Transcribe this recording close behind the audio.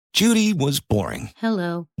Judy was boring.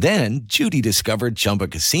 Hello. Then Judy discovered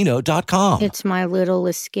ChumbaCasino.com. It's my little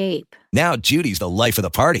escape. Now Judy's the life of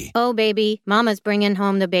the party. Oh, baby, mama's bringing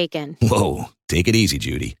home the bacon. Whoa, take it easy,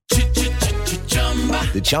 Judy.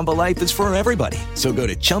 The Chumba life is for everybody. So go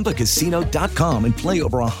to ChumbaCasino.com and play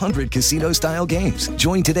over 100 casino-style games.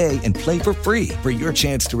 Join today and play for free for your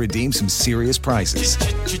chance to redeem some serious prizes.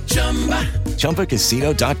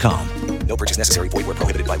 ChumbaCasino.com. No purchase necessary. Void where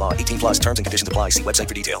prohibited by law. 18 plus terms and conditions apply. See website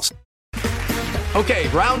for details. Okay,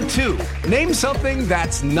 round two. Name something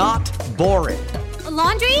that's not boring. A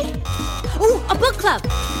laundry? Ooh, a book club.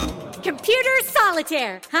 Computer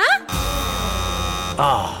solitaire, huh?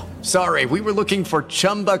 Ah, sorry, we were looking for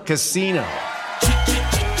Chumba Casino.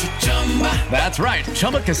 That's right,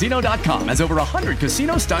 ChumbaCasino.com has over 100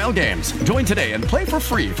 casino-style games. Join today and play for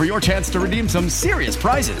free for your chance to redeem some serious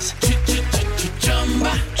prizes.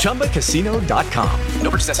 ChumbaCasino.com.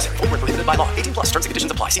 No purchase necessary. Void where prohibited by law. 18 plus terms and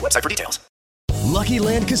conditions apply. See website for details. Lucky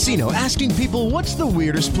Land Casino, asking people, what's the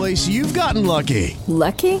weirdest place you've gotten lucky?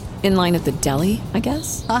 Lucky? In line at the deli, I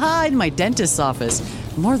guess? Aha, in my dentist's office.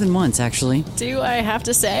 More than once, actually. Do I have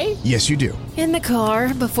to say? Yes, you do. In the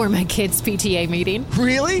car before my kids' PTA meeting.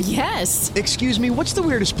 Really? Yes. Excuse me, what's the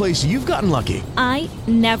weirdest place you've gotten lucky? I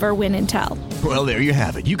never win and tell. Well, there you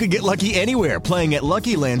have it. You can get lucky anywhere, playing at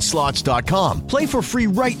LuckyLandSlots.com. Play for free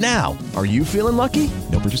right now. Are you feeling lucky?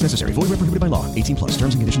 No purchase necessary. Void where prohibited by law. 18 plus.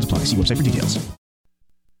 Terms and conditions apply. See website for details.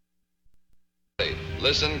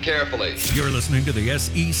 Listen carefully. You're listening to the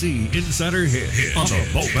SEC Insider Hit on the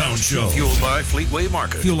Bo Bounce Show. Fueled by Fleetway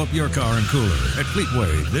Market. Fuel up your car and cooler at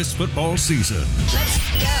Fleetway this football season. Let's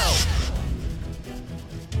go.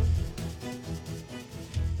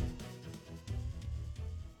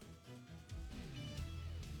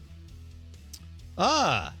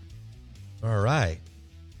 All right.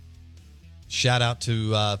 Shout out to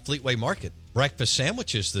Fleetway Market. Breakfast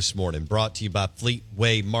sandwiches this morning brought to you by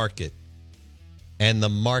Fleetway Market and the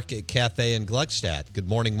Market Cafe in Gluckstadt. Good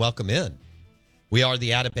morning. Welcome in. We are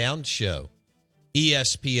the Out of Bounds Show.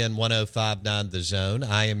 ESPN 105.9 The Zone.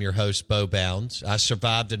 I am your host, Bo Bounds. I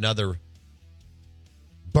survived another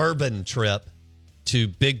bourbon trip to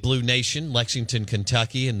Big Blue Nation, Lexington,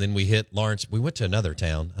 Kentucky, and then we hit Lawrence. We went to another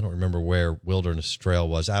town. I don't remember where Wilderness Trail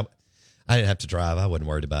was. I didn't have to drive. I wasn't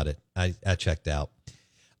worried about it. I checked out.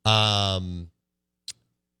 But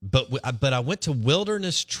I went to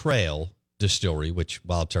Wilderness Trail Distillery, which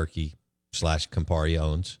Wild Turkey / Campari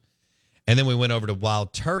owns. And then we went over to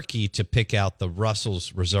Wild Turkey to pick out the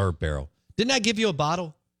Russell's Reserve Barrel. Didn't I give you a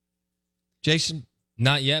bottle, Jason?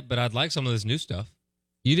 Not yet, but I'd like some of this new stuff.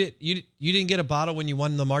 You didn't get a bottle when you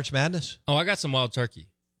won the March Madness? Oh, I got some Wild Turkey.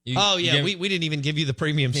 We didn't even give you the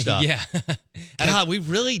premium stuff. Yeah. God, we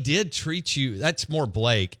really did treat you. That's more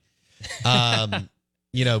Blake. Blake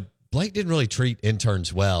didn't really treat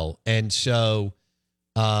interns well. And so,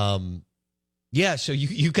 so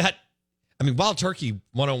you got, Wild Turkey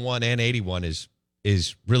 101 and 81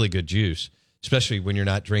 is really good juice, especially when you're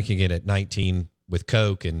not drinking it at 19 with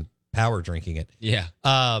Coke and power drinking it. Yeah.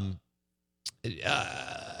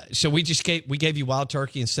 So we gave you Wild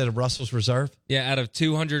Turkey instead of Russell's Reserve? Yeah, out of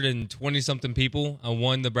 220-something people, I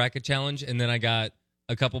won the bracket challenge, and then I got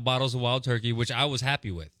a couple bottles of Wild Turkey, which I was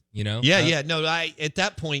happy with, Yeah, no, at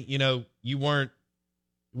that point, we weren't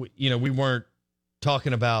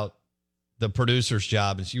talking about the producer's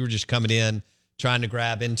job, and so you were just coming in, trying to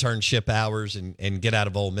grab internship hours and get out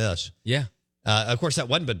of Ole Miss. Yeah. Of course, that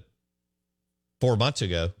wasn't but 4 months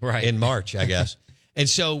ago, right? In March, I guess. And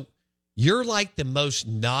so you're like the most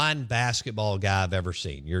non-basketball guy I've ever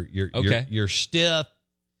seen. You're stiff.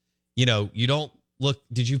 You don't look.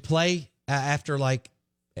 Did you play after Did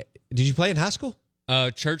you play in high school?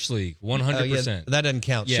 Church league, 100%. That doesn't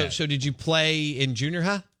count. Yeah. So did you play in junior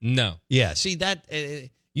high? No. Yeah. See that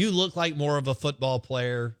you look like more of a football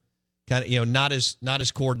player, kind of. Not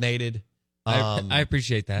as coordinated. I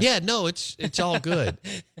appreciate that. Yeah. No, it's all good.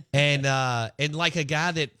 and like a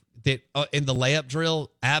guy that in the layup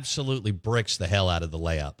drill absolutely bricks the hell out of the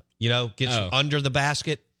layup. Gets under the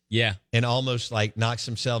basket. Yeah. And almost knocks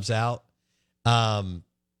themselves out. Kind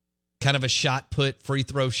of a shot put free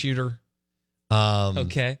throw shooter.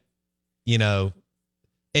 Okay. And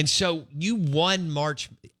so you won March.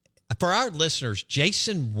 For our listeners,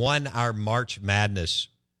 Jason won our March Madness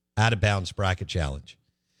Out of Bounds Bracket Challenge.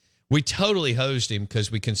 We totally hosed him because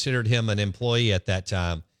we considered him an employee at that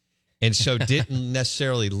time. And so didn't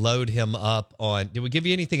necessarily load him up on. Did we give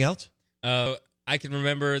you anything else? I can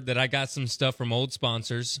remember that I got some stuff from old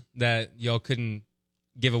sponsors that y'all couldn't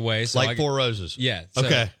give away. So Four Roses. Yeah.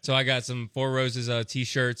 Okay. So I got some Four Roses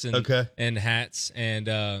T-shirts and hats and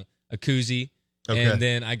a koozie. Okay. And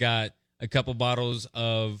then I got a couple bottles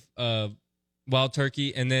of wild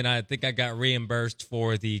turkey, and then I think I got reimbursed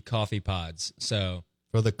for the coffee pods. So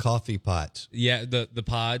for the coffee pots, yeah, the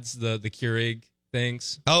pods, the Keurig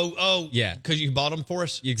things. Oh, yeah, because you bought them for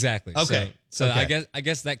us. Exactly. Okay. So okay. I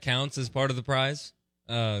guess that counts as part of the prize.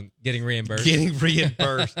 Getting reimbursed. Getting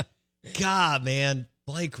reimbursed. God, man,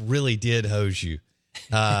 Blake really did hose you.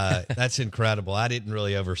 That's incredible. I didn't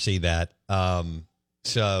really oversee that.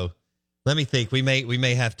 So let me think. We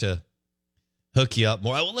may have to hook you up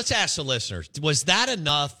more. Well, let's ask the listeners. Was that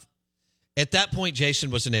enough? At that point,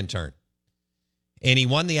 Jason was an intern. And he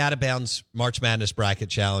won the Out of Bounds March Madness Bracket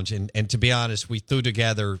Challenge. And to be honest, we threw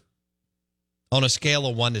together, on a scale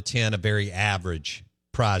of 1 to 10, a very average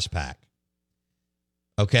prize pack.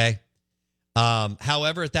 Okay?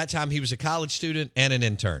 However, at that time, he was a college student and an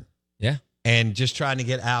intern. Yeah. And just trying to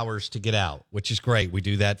get hours to get out, which is great. We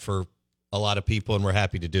do that for a lot of people, and we're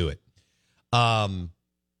happy to do it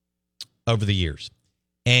over the years.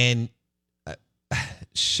 And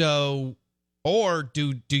so, or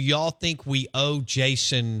do y'all think we owe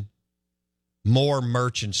Jason more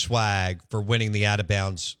merch and swag for winning the Out of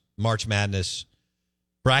Bounds March Madness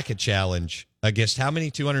Bracket Challenge against how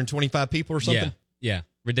many? 225 people or something? Yeah.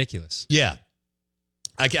 Ridiculous. Yeah.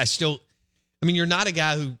 I mean, you're not a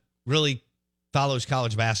guy who really follows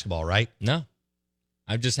college basketball, right? No.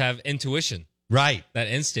 I just have intuition. Right. That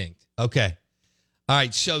instinct. Okay. All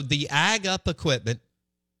right. So the Ag Up Equipment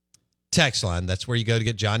text line, that's where you go to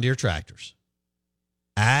get John Deere tractors.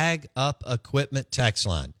 Ag Up Equipment text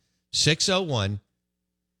line,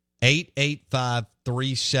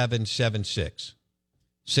 601-885-3776.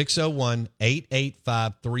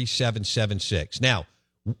 601-885-3776. Now,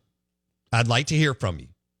 I'd like to hear from you.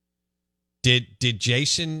 Did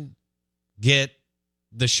Jason get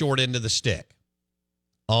the short end of the stick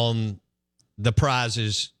on the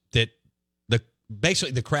prizes that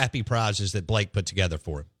basically the crappy prizes that Blake put together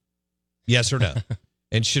for him? Yes or no?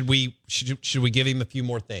 And should we give him a few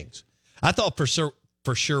more things? I thought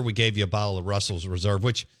for sure we gave you a bottle of Russell's Reserve,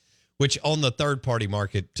 which on the third party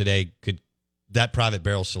market today that private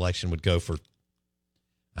barrel selection would go for,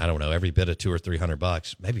 I don't know, every bit of $200 or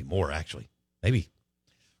 $300, maybe more actually. Maybe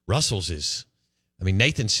Russell's is. I mean,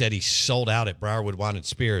 Nathan said he sold out at Briarwood Wine and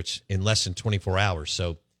Spirits in less than 24 hours.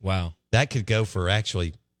 So wow, that could go for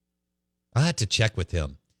actually. I had to check with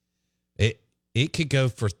him. It could go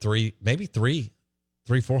for $400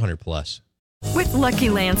 plus. With Lucky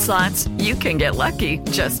Land Slots, you can get lucky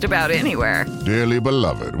just about anywhere. Dearly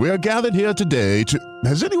beloved, we are gathered here today to.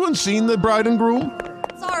 Has anyone seen the bride and groom?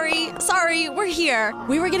 Sorry, we're here.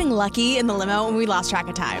 We were getting lucky in the limo and we lost track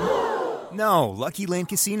of time. No, Lucky Land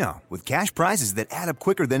Casino, with cash prizes that add up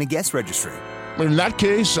quicker than a guest registry. In that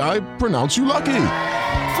case, I pronounce you lucky.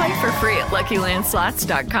 Play for free at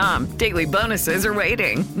LuckyLandSlots.com. Daily bonuses are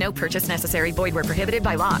waiting. No purchase necessary. Void where prohibited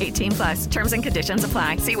by law. 18+. Terms and conditions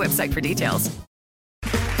apply. See website for details.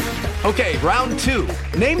 Okay, round 2.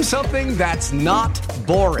 Name something that's not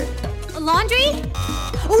boring. A laundry?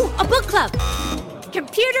 Ooh, a book club.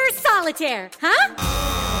 Computer solitaire, huh?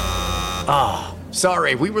 Ah,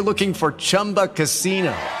 sorry, we were looking for Chumba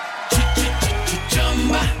Casino.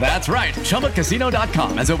 That's right.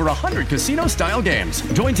 ChumbaCasino.com has over 100 casino-style games.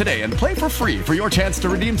 Join today and play for free for your chance to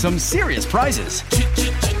redeem some serious prizes.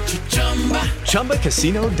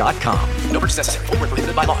 ChumbaCasino.com. No purchase necessary. Void where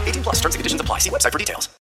prohibited by law. 18+. Terms and conditions apply. See website for details.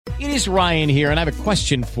 It is Ryan here, and I have a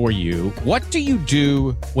question for you. What do you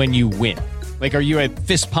do when you win? Like, are you a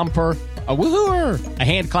fist pumper, a woohooer, a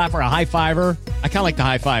hand clapper, a high fiver? I kind of like the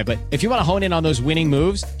high five, but if you want to hone in on those winning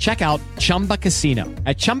moves, check out Chumba Casino.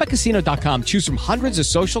 At ChumbaCasino.com, choose from hundreds of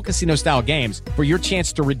social casino-style games for your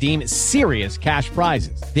chance to redeem serious cash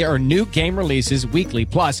prizes. There are new game releases weekly,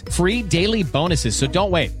 plus free daily bonuses. So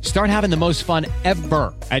don't wait. Start having the most fun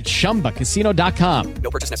ever at ChumbaCasino.com.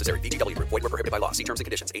 No purchase necessary. VGW. Void where prohibited by law. See terms and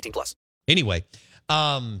conditions. 18+. Anyway,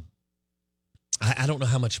 I don't know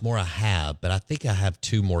how much more I have, but I think I have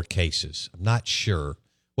 2 more cases. I'm not sure.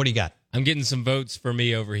 What do you got? I'm getting some votes for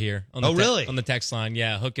me over here. On the really? On the text line.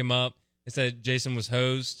 Yeah, hook him up. It said Jason was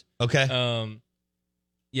hosed. Okay.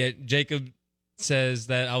 Yeah, Jacob says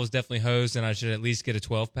that I was definitely hosed and I should at least get a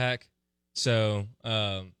 12-pack. So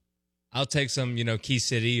I'll take some, Key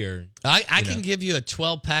City or... I can give you a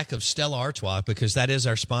 12-pack of Stella Artois because that is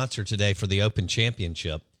our sponsor today for the Open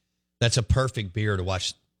Championship. That's a perfect beer to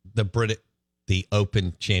watch the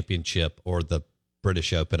Open Championship or the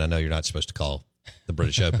British Open. I know you're not supposed to call the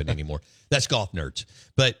British Open anymore. That's golf nerds.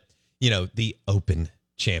 But, the Open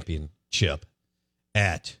Championship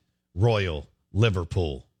at Royal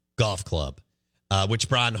Liverpool Golf Club, which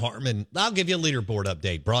Brian Harmon, I'll give you a leaderboard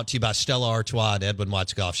update, brought to you by Stella Artois and Edwin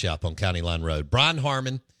Watts Golf Shop on County Line Road. Brian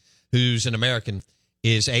Harmon who's an American,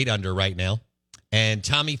 is 8 under right now. And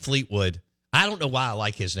Tommy Fleetwood, I don't know why I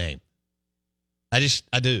like his name. I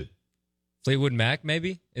do. Fleetwood Mac,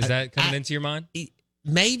 maybe? Is that coming into your mind?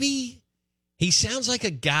 Maybe. He sounds like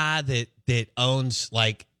a guy that owns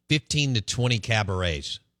like 15 to 20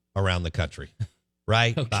 cabarets around the country,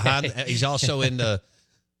 right? Okay. He's also into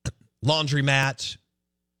laundromats,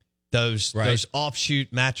 those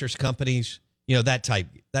offshoot mattress companies, that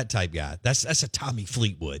type guy. That's a Tommy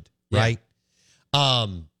Fleetwood, right?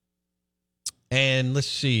 And let's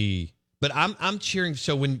see. But I'm cheering.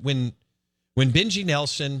 So when Benji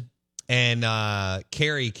Nelson and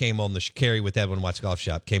Carrie came on Carrie with Edwin Watts Golf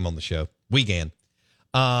Shop came on the show, Wiegand,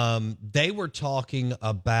 they were talking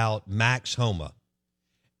about Max Homa.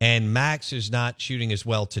 And Max is not shooting as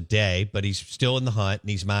well today, but he's still in the hunt, and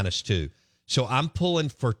he's -2. So I'm pulling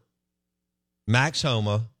for Max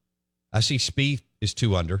Homa. I see Spieth is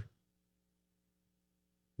 2 under.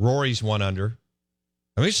 Rory's 1 under.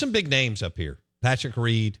 I mean, there's some big names up here. Patrick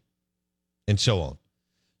Reed, and so on.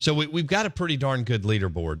 So we've got a pretty darn good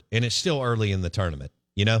leaderboard, and it's still early in the tournament.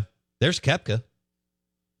 There's Koepka.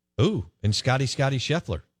 Ooh, and Scotty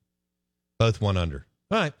Scheffler. Both 1 under.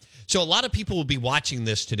 All right. So a lot of people will be watching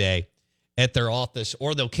this today at their office,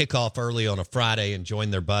 or they'll kick off early on a Friday and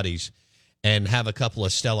join their buddies and have a couple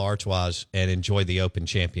of Stella Artois and enjoy the Open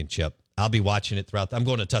Championship. I'll be watching it throughout. I'm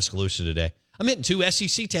going to Tuscaloosa today. I'm hitting 2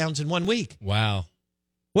 SEC towns in 1 week. Wow.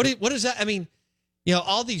 What is that? I mean,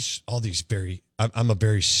 all these I'm a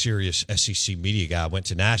very serious SEC media guy. I went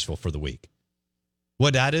to Nashville for the week.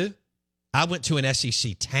 What did I do? I went to an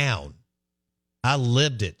SEC town. I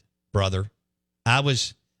lived it, brother. I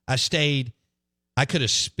stayed. I could have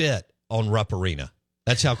spit on Rupp Arena.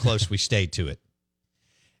 That's how close we stayed to it.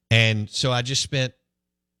 And so I just spent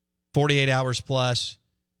 48 hours plus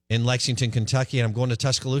in Lexington, Kentucky, and I'm going to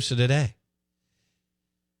Tuscaloosa today.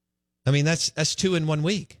 I mean, that's 2 in 1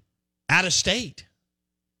 week. Out of state.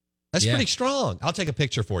 That's pretty strong. I'll take a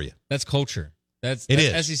picture for you. That's culture. That's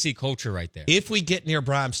SEC culture right there. If we get near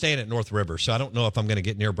Bryant, I'm staying at North River, so I don't know if I'm going to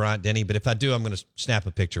get near Bryant Denny, but if I do, I'm going to snap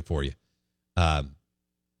a picture for you.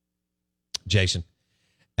 Jason.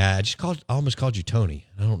 I almost called you Tony.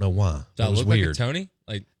 I don't know why. Do I was look weird. like a Tony?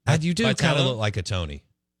 You do kind of look like a Tony.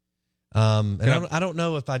 And I don't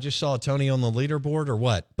know if I just saw a Tony on the leaderboard or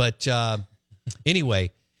what. But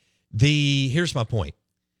anyway, here's my point.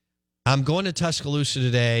 I'm going to Tuscaloosa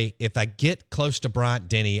today. If I get close to Bryant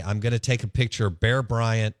Denny, I'm going to take a picture of Bear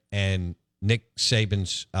Bryant and Nick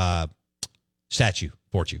Saban's statue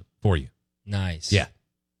for you. Nice. Yeah.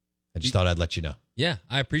 I just thought I'd let you know. Yeah,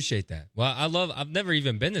 I appreciate that. Well, I've never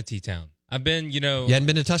even been to T-Town. I've been, You hadn't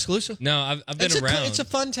been to Tuscaloosa? No, I've been around. It's a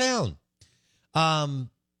fun town.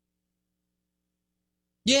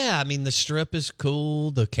 Yeah, I mean, the Strip is cool.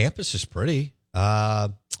 The campus is pretty.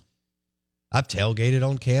 I've tailgated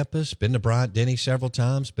on campus, been to Bryant Denny several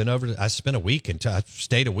times, I stayed a week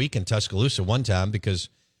in Tuscaloosa one time because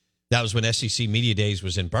that was when SEC Media Days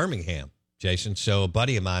was in Birmingham, Jason. So a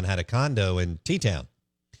buddy of mine had a condo in T-Town.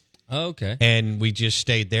 Oh, okay. And we just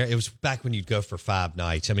stayed there. It was back when you'd go for 5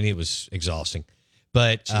 nights. I mean, it was exhausting.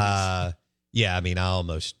 But, yeah, I mean,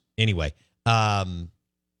 anyway. Major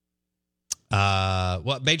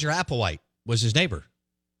Applewhite was his neighbor.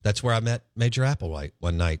 That's where I met Major Applewhite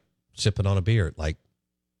one night, sipping on a beer at like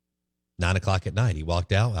 9 o'clock at night. He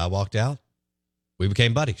walked out. I walked out. We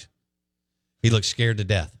became buddies. He looked scared to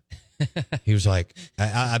death. He was like,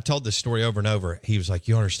 I've told this story over and over. He was like,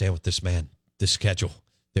 you understand what this schedule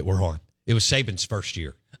that we're on. It was Saban's first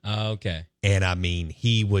year. Oh, okay. And I mean,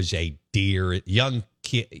 he was a young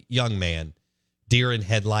man, deer in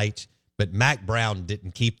headlights. But Mac Brown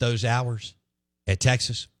didn't keep those hours at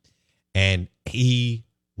Texas, and he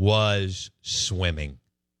was swimming.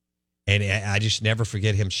 And I just never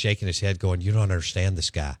forget him shaking his head going, you don't understand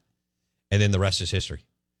this guy. And then the rest is history.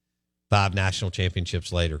 5 national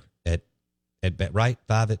championships later at 5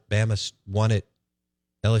 at Bama, 1 at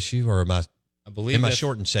LSU, or am I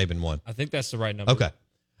short and Saban 1? I think that's the right number. Okay.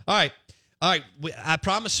 All right. I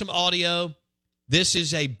promised some audio. This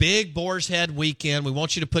is a big Boar's Head weekend. We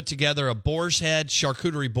want you to put together a Boar's Head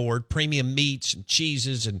charcuterie board, premium meats and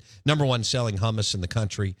cheeses, and #1 selling hummus in the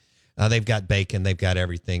country. They've got bacon. They've got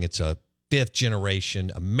everything. It's a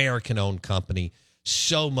 5th-generation, American-owned company.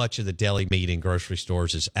 So much of the deli meat in grocery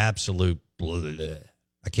stores is absolute bleh.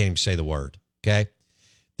 I can't even say the word, okay?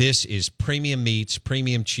 This is premium meats,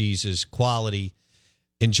 premium cheeses, quality.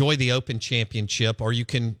 Enjoy the Open Championship, or you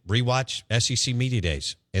can rewatch SEC Media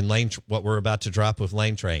Days and what we're about to drop with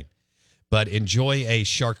Lane Train. But enjoy a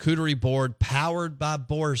charcuterie board powered by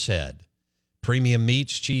Boar's Head. Premium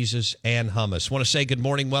meats, cheeses, and hummus. Want to say good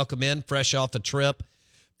morning, welcome in, fresh off a trip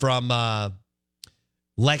from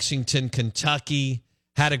Lexington, Kentucky.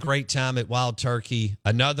 Had a great time at Wild Turkey.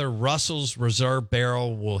 Another Russell's Reserve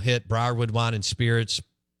barrel will hit Briarwood Wine and Spirits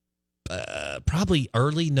probably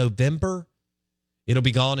early November. It'll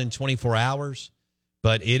be gone in 24 hours,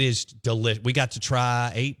 but it is delicious. We got to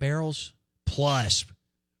try 8 barrels, plus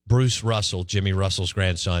Bruce Russell, Jimmy Russell's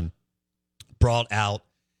grandson, brought out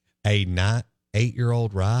a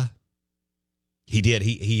 8-year-old rye. He did.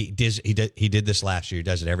 He did this last year. He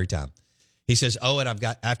does it every time. He says, "Oh, and I've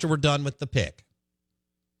got, after we're done with the pick,"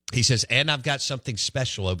 he says, "and I've got something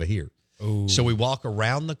special over here." Ooh. So we walk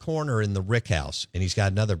around the corner in the Rick House, and he's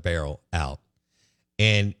got another barrel out.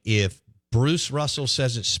 And if Bruce Russell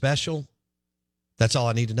says it's special, that's all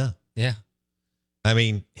I need to know. Yeah. I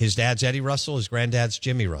mean, his dad's Eddie Russell, his granddad's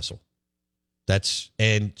Jimmy Russell.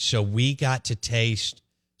 And so we got to taste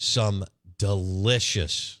some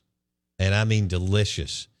delicious, and I mean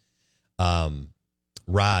delicious,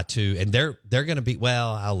 rye too. And they're going to be,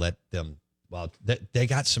 well, I'll let them, well, they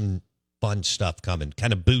got some fun stuff coming,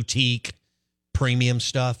 kind of boutique premium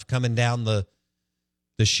stuff coming down the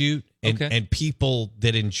chute. And people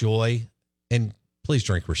that enjoy, and please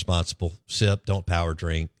drink responsible, sip, don't power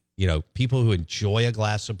drink. You know, people who enjoy a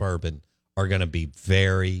glass of bourbon are going to be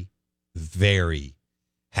very, very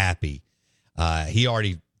happy. He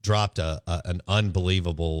already dropped an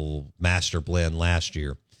unbelievable master blend last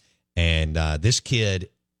year. And this kid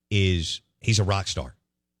he's a rock star.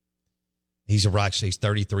 He's a rock star. He's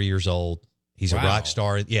 33 years old. He's a rock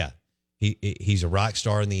star. Yeah. He's a rock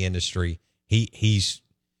star in the industry. He's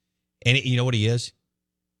you know what he is?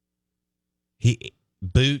 He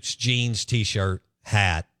boots, jeans, t-shirt,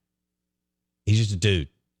 hat. He's just a dude,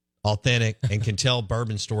 authentic, and can tell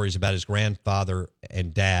bourbon stories about his grandfather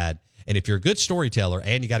and dad. And if you're a good storyteller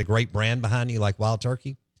and you got a great brand behind you like Wild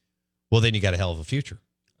Turkey, well, then you got a hell of a future,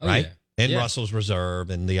 right? Yeah. And Russell's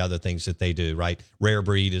Reserve and the other things that they do, right? Rare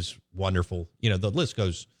Breed is wonderful. You know, the list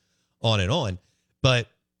goes on and on. But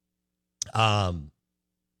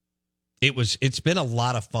it's been a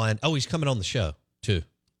lot of fun. Oh, he's coming on the show too.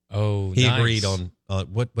 Oh, he agreed on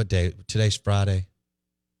what day? Today's Friday.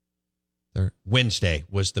 Wednesday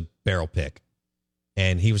was the barrel pick,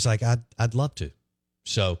 and he was like, "I'd love to."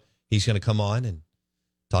 So he's going to come on and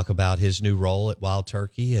talk about his new role at Wild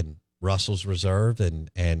Turkey and Russell's Reserve, and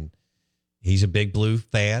he's a Big Blue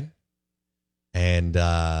fan, and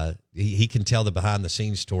he can tell the behind the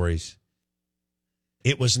scenes stories.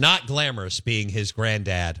 It was not glamorous being his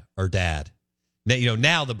granddad or dad. Now, you know,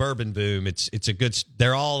 now the bourbon boom, it's a good,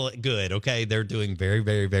 they're all good. Okay. They're doing very,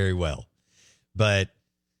 very, very well. But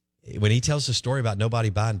when he tells the story about nobody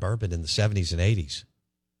buying bourbon in the 70s and 80s,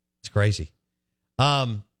 it's crazy.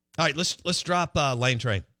 All right, let's drop Lane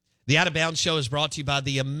Train. The Out of Bounds Show is brought to you by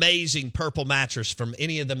the amazing Purple Mattress from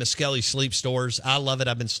any of the Miskelly sleep stores. I love it.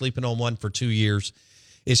 I've been sleeping on one for 2 years.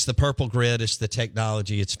 It's the Purple Grid. It's the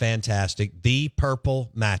technology. It's fantastic. The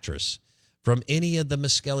Purple Mattress from any of the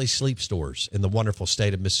Miskelly sleep stores in the wonderful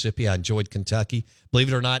state of Mississippi. I enjoyed Kentucky.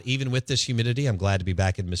 Believe it or not, even with this humidity, I'm glad to be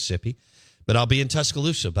back in Mississippi. But I'll be in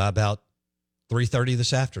Tuscaloosa by about 3:30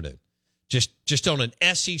 this afternoon. Just on an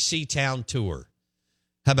SEC town tour.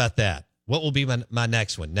 How about that? What will be my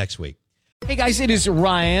next one next week? Hey, guys, it is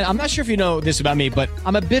Ryan. I'm not sure if you know this about me, but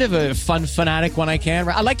I'm a bit of a fun fanatic when I can.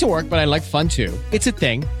 I like to work, but I like fun, too. It's a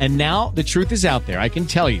thing. And now the truth is out there. I can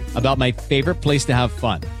tell you about my favorite place to have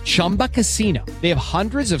fun, Chumba Casino. They have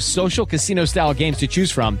hundreds of social casino-style games to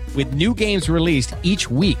choose from with new games released each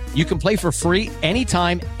week. You can play for free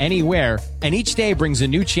anytime, anywhere, and each day brings a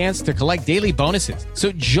new chance to collect daily bonuses.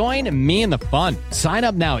 So join me in the fun. Sign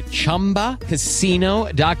up now at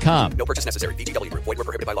ChumbaCasino.com. No purchase necessary. VGW Group. Void where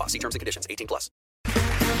prohibited by law. See terms and conditions. 18+.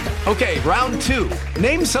 Okay, round two.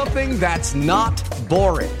 Name something that's not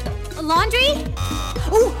boring. A laundry?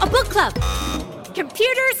 Ooh, a book club.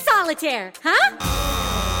 Computer solitaire, huh?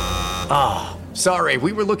 Ah, oh, sorry.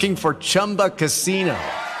 We were looking for Chumba Casino.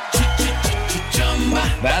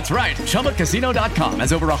 That's right. ChumbaCasino.com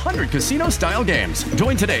has over 100 casino-style games.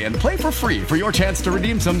 Join today and play for free for your chance to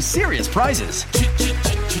redeem some serious prizes.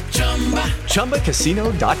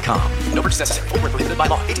 ChumbaCasino.com. No purchase necessary. Void where prohibited by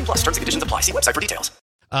law. 18+. Terms and conditions apply. See website for details.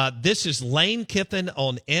 This is Lane Kiffin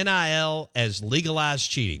on NIL as legalized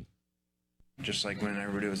cheating. Just like when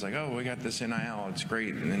everybody was like, "Oh, we got this NIL, it's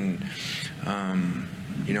great," and then,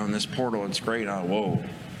 in this portal, it's great. Oh, whoa!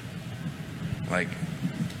 Like.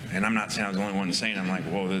 And I'm not saying I was the only one saying, I'm like,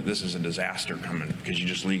 whoa, this is a disaster coming because you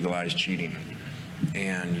just legalized cheating.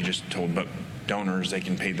 And you just told donors they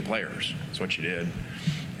can pay the players. That's what you did.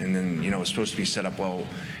 And then, it's supposed to be set up, well,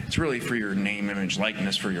 it's really for your name, image,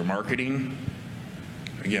 likeness, for your marketing.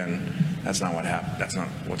 Again, that's not what happened. That's not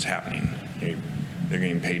what's happening. they're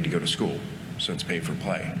getting paid to go to school, so it's paid for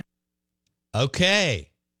play. Okay.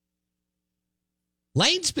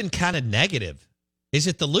 Lane's been kind of negative. Is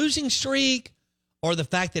it the losing streak or the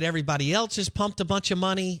fact that everybody else has pumped a bunch of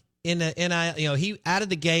money in he out of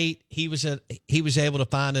the gate, he was able to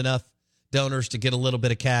find enough donors to get a little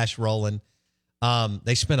bit of cash rolling.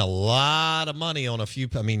 They spent a lot of money on a few.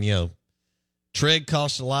 Trigg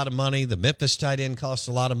cost a lot of money. The Memphis tight end cost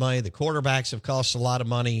a lot of money. The quarterbacks have cost a lot of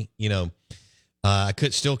money. I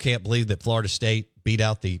still can't believe that Florida State beat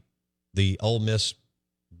out the Ole Miss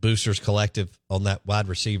Boosters collective on that wide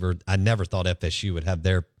receiver. I never thought FSU would have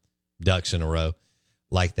their ducks in a row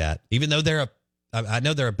like that. Even though I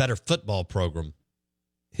know they're a better football program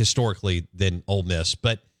historically than Ole Miss,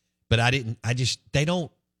 but they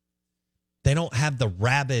don't have the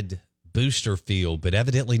rabid booster feel. But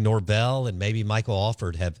evidently Norvell and maybe Michael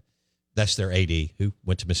Alford that's their AD who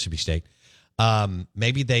went to Mississippi State.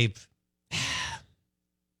 Maybe they've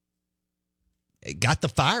got the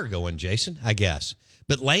fire going, Jason, I guess.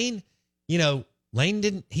 But Lane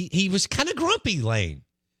didn't. He was kind of grumpy. Lane,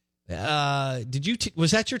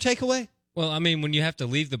 was that your takeaway? Well, I mean, when you have to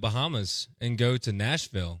leave the Bahamas and go to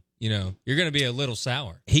Nashville, you're going to be a little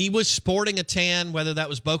sour. He was sporting a tan, whether that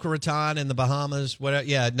was Boca Raton in the Bahamas, whatever.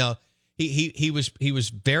 Yeah, no, he was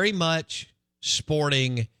very much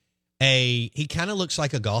sporting he kind of looks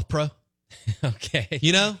like a golf pro. Okay.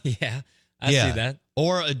 Yeah, I see that.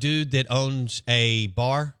 Or a dude that owns a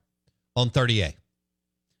bar on 30A.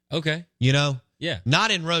 Okay. Yeah.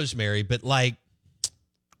 Not in Rosemary, but not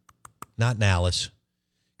in Alice,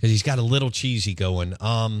 because he's got a little cheesy going.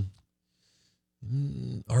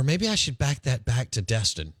 Or maybe I should back to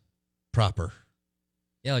Destin proper.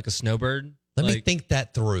 Yeah, like a snowbird. Let me think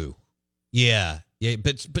that through. Yeah,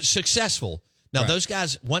 but successful. Now, Those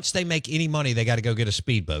guys, once they make any money, they got to go get a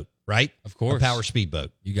speedboat, right? Of course. A power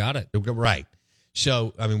speedboat. You got it. Right.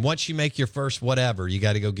 So, I mean, once you make your first whatever, you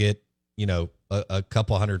got to go get, a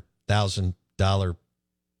couple $100,000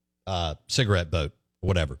 cigarette boat,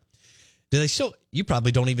 whatever. Do they still? You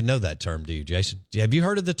probably don't even know that term, do you, Jason? Have you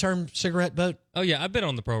heard of the term cigarette boat? Oh, yeah. I've been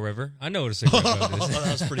on the Pro River. I know what a cigarette boat is.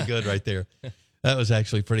 That was pretty good right there. That was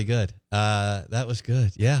actually pretty good. That was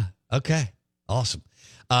good. Yeah. Okay. Awesome.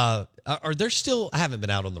 Are there still, I haven't been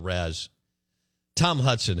out on the res. Tom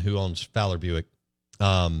Hudson, who owns Fowler Buick,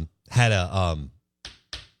 had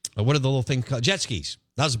what are the little things called? Jet skis.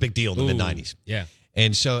 That was a big deal in the mid-90s. Yeah.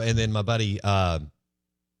 And then my buddy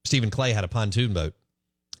Stephen Clay had a pontoon boat.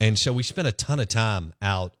 And so we spent a ton of time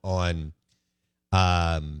out on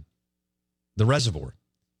the reservoir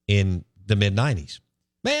in the mid-90s.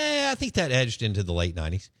 Man, I think that edged into the late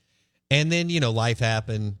 90s. And then, life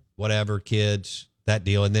happened, whatever, kids, that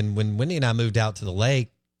deal. And then when Wendy and I moved out to the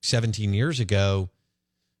lake 17 years ago,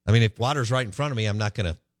 I mean, if water's right in front of me, I'm not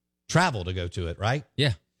going to travel to go to it, right?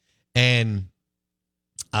 Yeah. And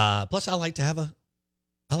plus, I like to have a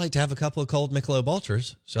couple of cold Michelob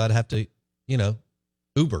Ultras, so I'd have to,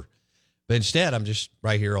 Uber. But instead, I'm just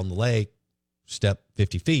right here on the lake, step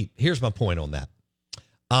 50 feet. Here's my point on that.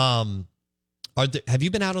 Have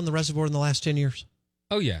you been out on the reservoir in the last 10 years?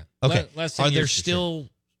 Oh, yeah. Okay. Last 10 Are years there for still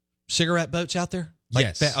cigarette boats out there?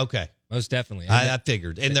 Yes. Okay. Most definitely. I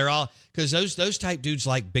figured. And they're all, because those type dudes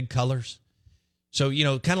like big colors. So,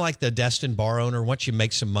 kind of like the Destin bar owner, once you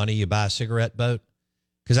make some money, you buy a cigarette boat,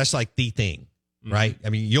 because that's like the thing, right? I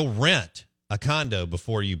mean, you'll rent a condo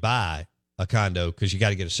before you buy a condo, because you got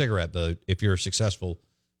to get a cigarette boat if you're a successful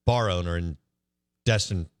bar owner in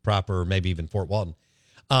Destin proper, or maybe even Fort Walton.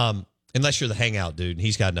 Unless you're the hangout dude and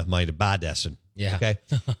he's got enough money to buy Destin. Yeah. Okay.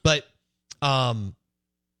 But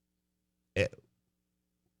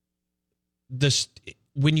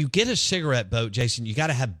when you get a cigarette boat, Jason, you got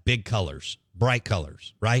to have big colors, bright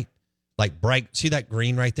colors, right? Like bright. See that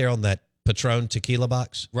green right there on that Patron tequila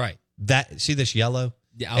box? Right. See this yellow?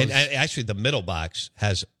 Yeah. And actually, the middle box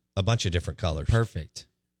has a bunch of different colors. Perfect.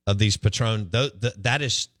 Of these Patron.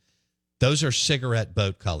 Those are cigarette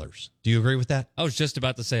boat colors. Do you agree with that? I was just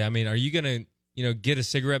about to say, I mean, are you going to, get a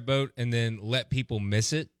cigarette boat and then let people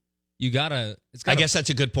miss it? I guess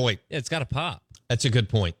that's a good point. Yeah, it's got to pop. That's a good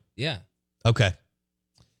point. Yeah. Okay.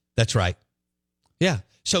 That's right. Yeah.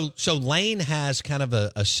 So Lane has kind of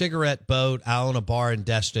a cigarette boat, I own a bar in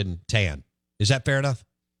Destin tan. Is that fair enough?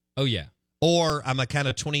 Oh, yeah. Or I'm a kind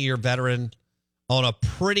of 20-year veteran on a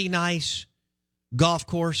pretty nice golf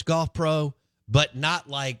course, golf pro, but not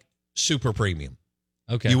like super premium.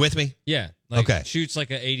 Okay. You with me? Yeah. Okay. Shoots like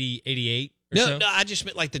a 80, 88 or no, so? No, I just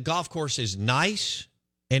meant like the golf course is nice,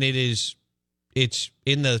 and it's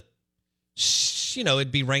in the,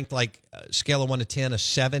 it'd be ranked like a scale of 1 to 10, a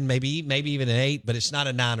 7, maybe even an 8, but it's not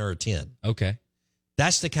a 9 or a 10. Okay.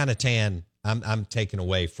 That's the kind of tan I'm taken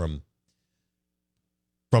away from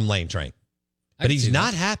Lane Train. But he's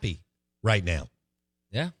not happy right now.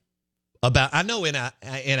 Yeah. I know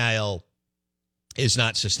NIL is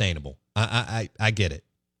not sustainable. I get it.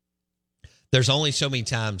 There's only so many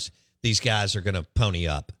times these guys are going to pony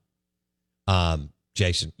up.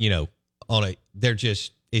 Jason,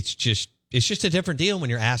 it's just a different deal when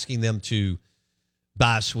you're asking them to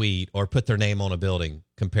buy a suite or put their name on a building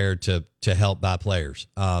compared to help buy players.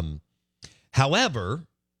 However,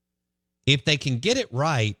 if they can get it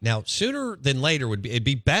right, now sooner than later it'd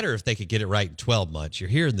be better if they could get it right in 12 months. You're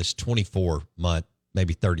hearing this 24 month,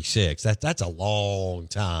 maybe 36. That's a long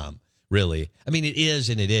time, really. I mean, it is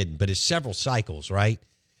and it isn't, but it's several cycles, right?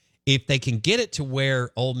 If they can get it to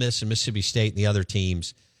where Ole Miss and Mississippi State and the other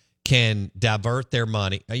teams can divert their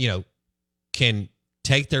money, can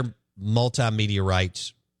take their multimedia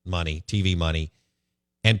rights money, TV money,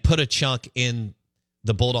 and put a chunk in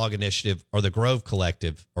the Bulldog Initiative or the Grove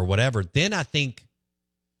Collective or whatever, then I think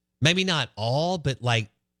maybe not all, but like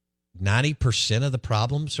 90% of the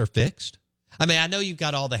problems are fixed. I mean, I know you've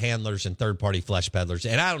got all the handlers and third-party flesh peddlers,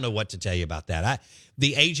 and I don't know what to tell you about that.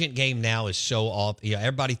 The agent game now is so off.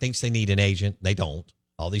 Everybody thinks they need an agent. They don't.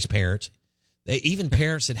 All these parents, even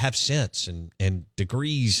parents that have sense and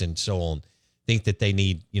degrees and so on, think that they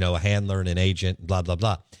need, a handler and an agent, blah, blah,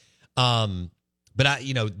 blah. But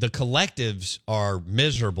the collectives are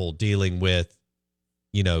miserable dealing with,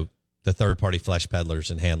 the third-party flesh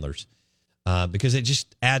peddlers and handlers because it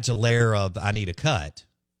just adds a layer of I need a cut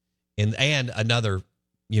and another,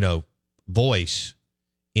 voice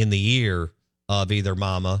in the ear of either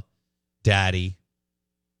mama, daddy,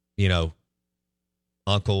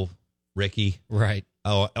 Uncle Ricky, right,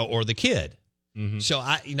 or the kid. Mm-hmm. So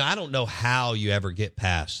I don't know how you ever get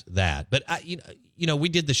past that, but we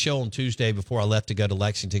did the show on Tuesday before I left to go to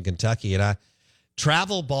Lexington, Kentucky, and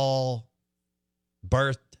travel ball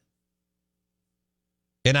birthed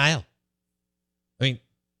NIL. I mean,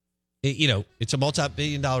 it's a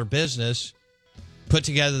multi-billion-dollar business. Put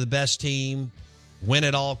together the best team, win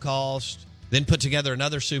at all costs, then put together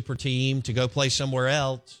another super team to go play somewhere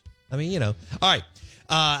else. I mean, all right.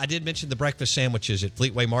 I did mention the breakfast sandwiches at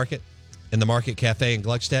Fleetway Market and the Market Cafe in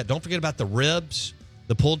Gluckstadt. Don't forget about the ribs,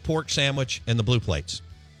 the pulled pork sandwich, and the blue plates,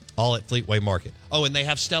 all at Fleetway Market. Oh, and they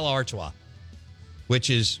have Stella Artois, which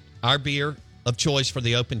is our beer of choice for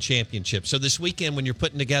the Open Championship. So this weekend, when you're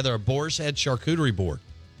putting together a Boar's Head charcuterie board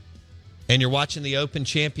and you're watching the Open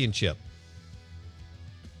Championship,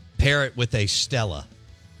 pair it with a Stella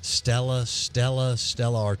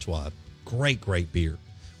Artois. Great beer.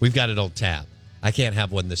 We've got it on tap. I can't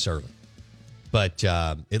have one this early, but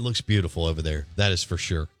it looks beautiful over there. That is for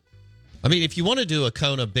sure. I mean, if you want to do a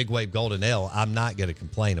Kona Big Wave Golden Ale, I'm not going to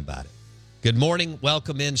complain about it. Good morning.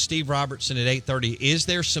 Welcome in Steve Robertson at 8:30. Is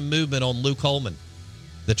there some movement on Luke Holman,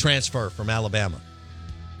 the transfer from Alabama?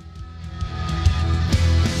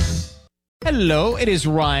 Hello, it is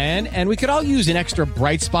Ryan, and we could all use an extra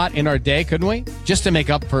bright spot in our day, couldn't we? Just to make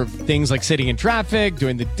up for things like sitting in traffic,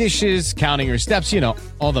 doing the dishes, counting your steps,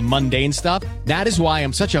 all the mundane stuff. That is why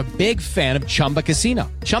I'm such a big fan of Chumba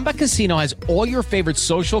Casino. Chumba Casino has all your favorite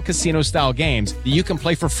social casino-style games that you can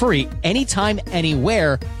play for free anytime,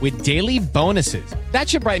 anywhere with daily bonuses. That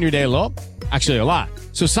should brighten your day a little. Actually, a lot.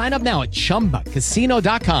 So sign up now at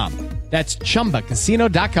ChumbaCasino.com. That's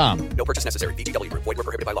ChumbaCasino.com. No purchase necessary. VGW Group. Void where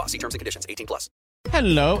prohibited by law. See terms and conditions. 18+.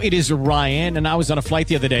 Hello, it is Ryan, and I was on a flight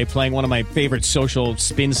the other day playing one of my favorite social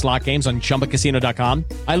spin slot games on ChumbaCasino.com.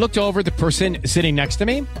 I looked over at the person sitting next to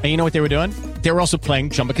me, and you know what they were doing? They were also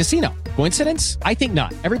playing Chumba Casino. Coincidence? I think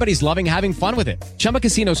not. Everybody's loving having fun with it. Chumba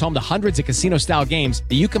Casino is home to hundreds of casino-style games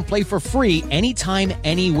that you can play for free anytime,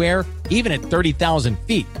 anywhere, even at 30,000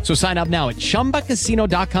 feet. So sign up now at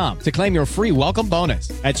ChumbaCasino.com to claim your free welcome bonus.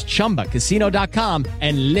 That's ChumbaCasino.com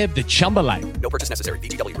and live the Chumba life. No purchase necessary.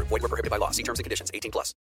 VGW Group. Void where prohibited by law. See terms and conditions.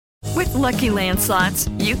 18+. With Lucky Land Slots,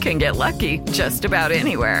 you can get lucky just about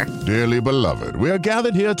anywhere. Dearly beloved, we are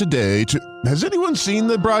gathered here today to... Has anyone seen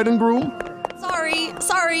the bride and groom?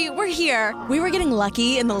 Sorry, we're here. We were getting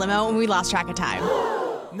lucky in the limo and we lost track of time.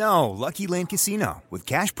 No, Lucky Land Casino, with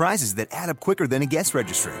cash prizes that add up quicker than a guest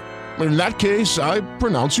registry. In that case, I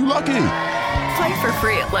pronounce you lucky. Play for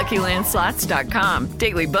free at LuckyLandSlots.com.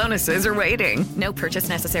 Daily bonuses are waiting. No purchase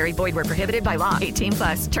necessary. Void where prohibited by law.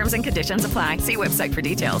 18+. Terms and conditions apply. See website for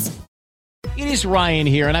details. It is Ryan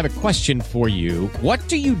here, and I have a question for you. What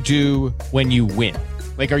do you do when you win?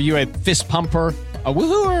 Like, are you a fist pumper? A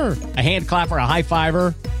woohooer, a hand clapper, a high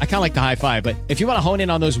fiver. I kind of like the high five, but if you want to hone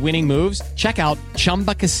in on those winning moves, check out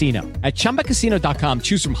Chumba Casino. At ChumbaCasino.com,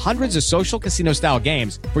 choose from hundreds of social casino style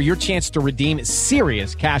games for your chance to redeem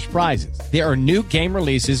serious cash prizes. There are new game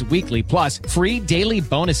releases weekly, plus free daily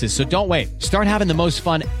bonuses. So don't wait. Start having the most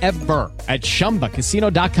fun ever at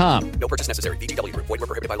ChumbaCasino.com. No purchase necessary. VGW Group. Void where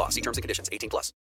prohibited by law. See terms and conditions. 18+.